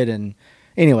COVID, and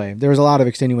anyway, there was a lot of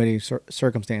extenuating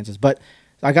circumstances, but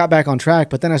I got back on track.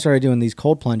 But then I started doing these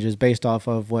cold plunges based off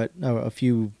of what a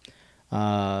few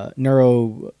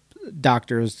neuro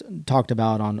doctors talked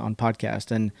about on podcast,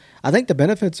 and I think the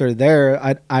benefits are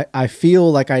there. I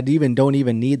feel like don't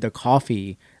even need the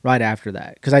coffee right after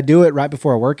that, because I do it right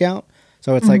before a workout,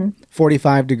 so it's like Hmm.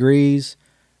 45 degrees,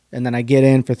 and then I get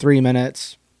in for 3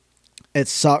 minutes. It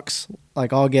sucks,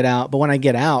 like I'll get out, but when I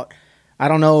get out, I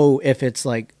don't know if it's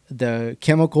like the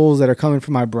chemicals that are coming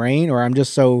from my brain, or I'm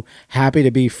just so happy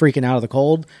to be freaking out of the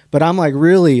cold, but I'm like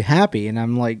really happy, and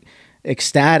I'm like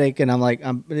ecstatic, and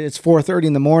it's 4:30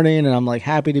 in the morning, and I'm like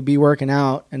happy to be working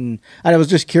out. And I was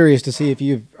just curious to see if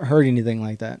you've heard anything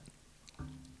like that.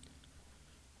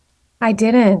 I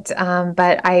didn't,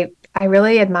 but I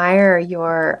really admire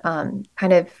your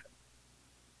kind of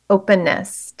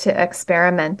openness to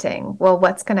experimenting. Well,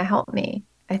 what's going to help me?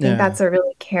 I think Yeah. that's a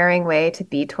really caring way to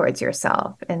be towards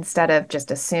yourself instead of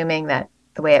just assuming that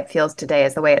the way it feels today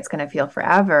is the way it's going to feel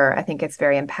forever. I think it's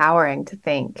very empowering to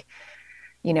think,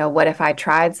 what if I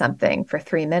tried something for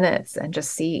 3 minutes and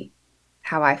just see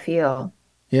how I feel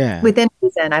Yeah. within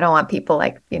reason. I don't want people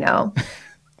like,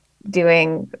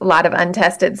 doing a lot of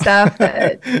untested stuff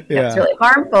that it's Yeah. really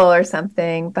harmful or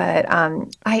something. But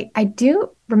I do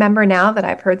remember now that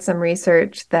I've heard some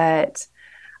research that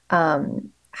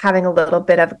having a little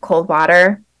bit of cold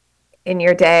water in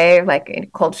your day, like a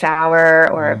cold shower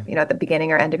Yeah. or at the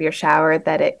beginning or end of your shower,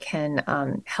 that it can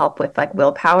help with like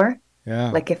willpower. Yeah.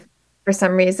 Like if for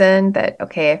some reason that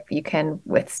okay, if you can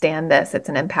withstand this, it's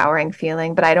an empowering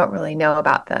feeling. But I don't really know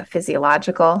about the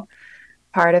physiological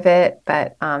part of it,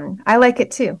 but I like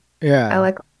it too. I Yeah.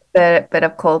 like a bit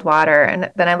of cold water, and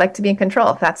then I like to be in control.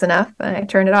 If that's enough, then I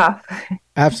turn it off.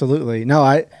 Absolutely. No,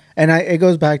 it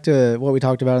goes back to what we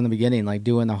talked about in the beginning, like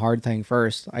doing the hard thing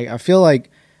first. I feel like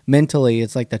mentally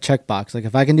it's like the checkbox. Like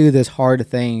if I can do this hard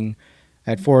thing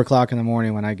at 4 o'clock in the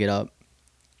morning when I get up,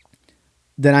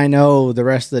 then I know the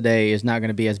rest of the day is not going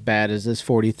to be as bad as this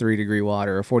 43-degree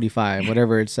water or 45,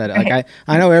 whatever it's said. Like Right.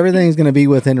 I know everything's going to be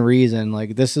within reason.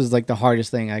 Like this is like the hardest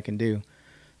thing I can do.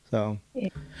 So, Yeah.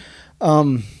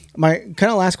 my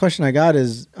kind of last question I got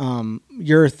is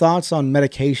your thoughts on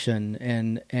medication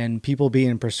and people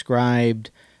being prescribed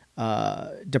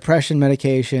depression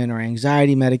medication or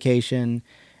anxiety medication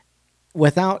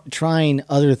without trying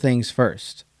other things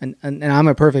first. And I'm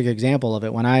a perfect example of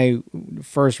it. When I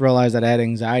first realized that I had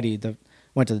anxiety,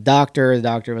 went to the doctor. The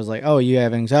doctor was like, "Oh, you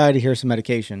have anxiety. Here's some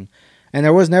medication." And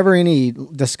there was never any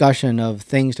discussion of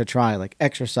things to try, like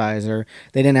exercise, or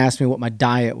they didn't ask me what my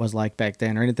diet was like back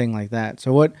then, or anything like that.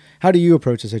 So, how do you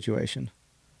approach the situation?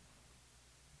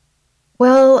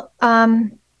 Well,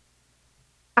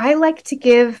 I like to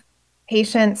give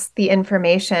patients the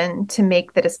information to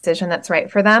make the decision that's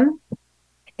right for them.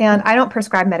 And I don't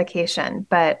prescribe medication,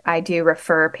 but I do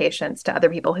refer patients to other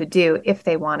people who do if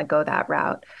they want to go that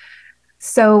route.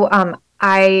 So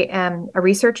I am a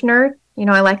research nerd.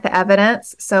 I like the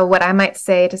evidence. So what I might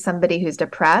say to somebody who's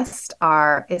depressed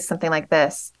is something like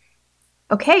this.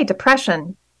 Okay,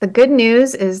 depression. The good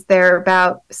news is there are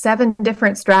about 7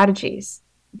 different strategies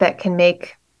that can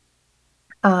make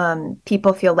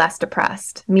people feel less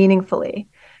depressed meaningfully.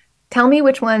 Tell me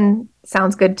which one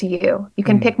sounds good to you. You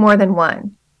can Mm. pick more than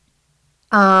one.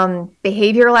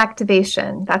 Behavioral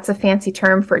activation, that's a fancy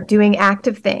term for doing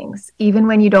active things, even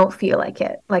when you don't feel like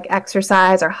it, like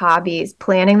exercise or hobbies,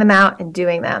 planning them out and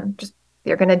doing them. Just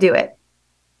you're going to do it.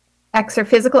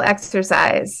 Physical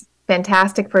exercise,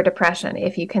 fantastic for depression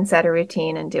if you can set a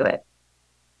routine and do it.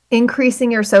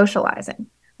 Increasing your socializing.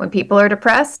 When people are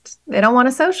depressed, they don't want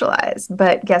to socialize.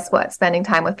 But guess what? Spending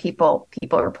time with people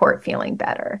report feeling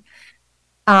better.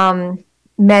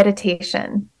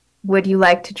 Meditation. Would you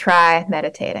like to try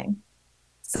meditating?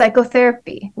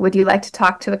 Psychotherapy. Would you like to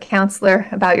talk to a counselor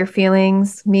about your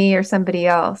feelings, me or somebody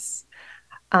else?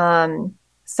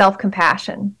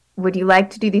 Self-compassion. Would you like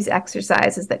to do these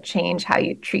exercises that change how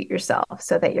you treat yourself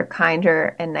so that you're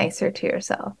kinder and nicer to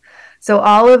yourself? So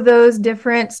all of those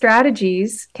different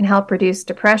strategies can help reduce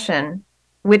depression.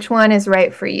 Which one is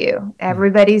right for you?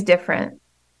 Everybody's different.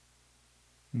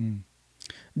 Mm.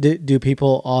 Do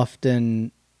people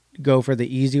often go for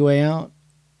the easy way out?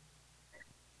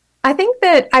 I think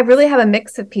that I really have a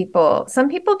mix of people. Some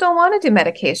people don't want to do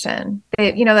medication.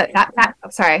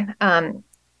 Sorry.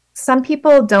 Some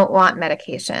people don't want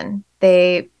medication.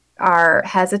 They are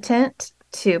hesitant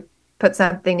to put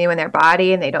something new in their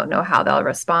body and they don't know how they'll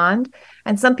respond.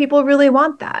 And some people really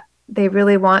want that. They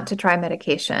really want to try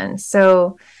medication.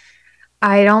 So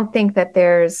I don't think that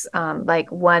there's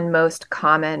like one most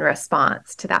common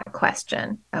response to that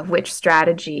question of which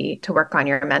strategy to work on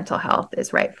your mental health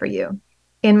is right for you.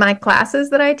 In my classes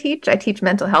that I teach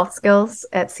mental health skills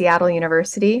at Seattle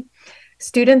University.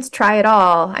 Students try it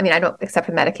all. I mean, I don't, except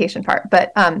for the medication part,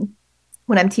 but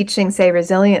when I'm teaching, say,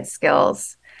 resilience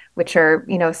skills, which are,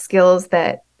 skills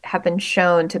that have been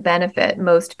shown to benefit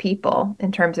most people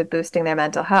in terms of boosting their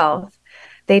mental health,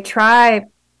 they try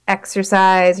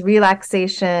exercise,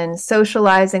 relaxation,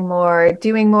 socializing more,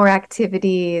 doing more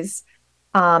activities,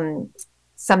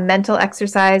 some mental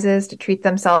exercises to treat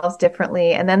themselves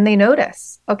differently. And then they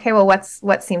notice, okay, well,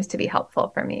 what seems to be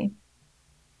helpful for me?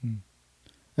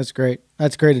 That's great.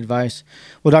 That's great advice.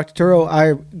 Well, Dr. Turow,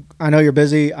 I know you're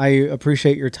busy. I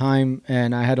appreciate your time,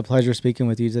 and I had a pleasure speaking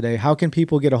with you today. How can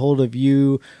people get a hold of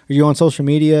you? Are you on social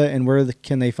media, and where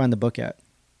can they find the book at?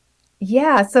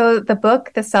 Yeah, so the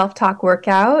book, The Self-Talk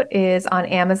Workout, is on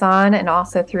Amazon and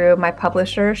also through my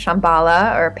publisher,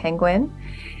 Shambhala or Penguin.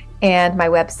 And my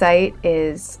website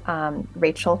is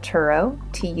Rachel Turow,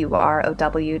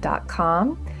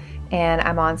 Turow.com. And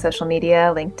I'm on social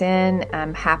media, LinkedIn.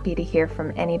 I'm happy to hear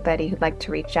from anybody who'd like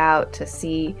to reach out to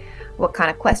see what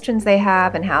kind of questions they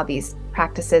have and how these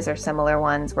practices or similar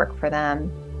ones work for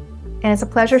them. And it's a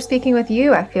pleasure speaking with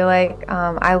you. I feel like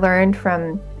I learned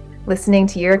from listening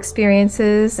to your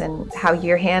experiences and how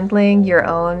you're handling your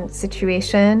own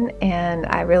situation. And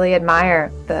I really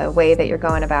admire the way that you're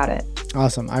going about it.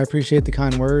 Awesome. I appreciate the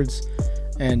kind words.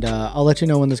 And I'll let you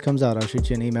know when this comes out. I'll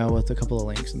shoot you an email with a couple of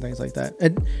links and things like that.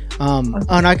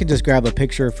 And I could just grab a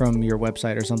picture from your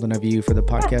website or something of you for the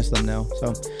podcast, let them know.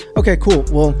 So, okay, cool.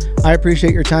 Well, I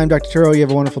appreciate your time, Dr. Turow. You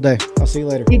have a wonderful day. I'll see you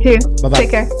later. You too. Bye-bye.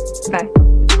 Take care. Bye.